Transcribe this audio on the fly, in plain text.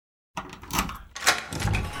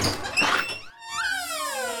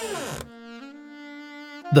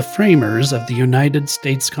The framers of the United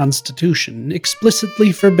States Constitution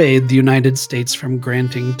explicitly forbade the United States from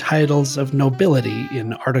granting titles of nobility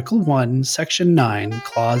in Article 1, Section 9,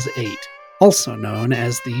 Clause 8, also known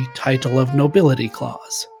as the Title of Nobility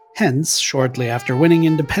Clause. Hence, shortly after winning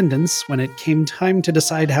independence, when it came time to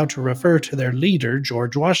decide how to refer to their leader,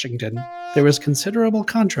 George Washington, there was considerable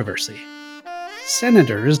controversy.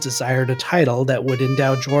 Senators desired a title that would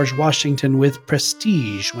endow George Washington with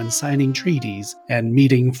prestige when signing treaties and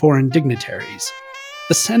meeting foreign dignitaries.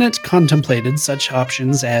 The Senate contemplated such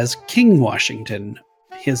options as King Washington,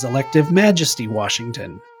 His Elective Majesty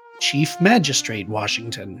Washington, Chief Magistrate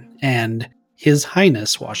Washington, and His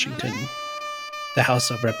Highness Washington. The House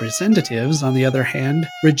of Representatives, on the other hand,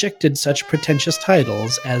 rejected such pretentious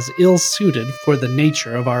titles as ill-suited for the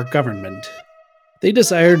nature of our government. They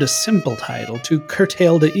desired a simple title to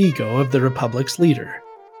curtail the ego of the Republic's leader.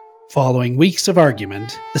 Following weeks of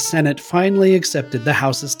argument, the Senate finally accepted the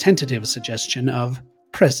House's tentative suggestion of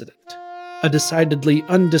President, a decidedly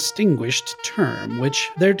undistinguished term which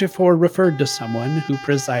theretofore referred to someone who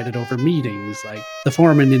presided over meetings, like the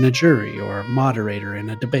foreman in a jury or moderator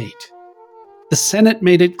in a debate. The Senate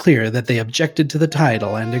made it clear that they objected to the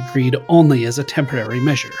title and agreed only as a temporary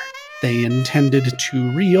measure. They intended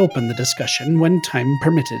to reopen the discussion when time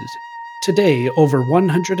permitted. Today, over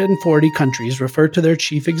 140 countries refer to their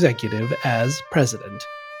chief executive as president.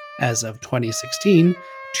 As of 2016,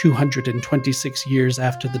 226 years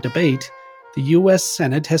after the debate, the U.S.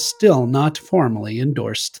 Senate has still not formally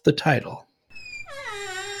endorsed the title.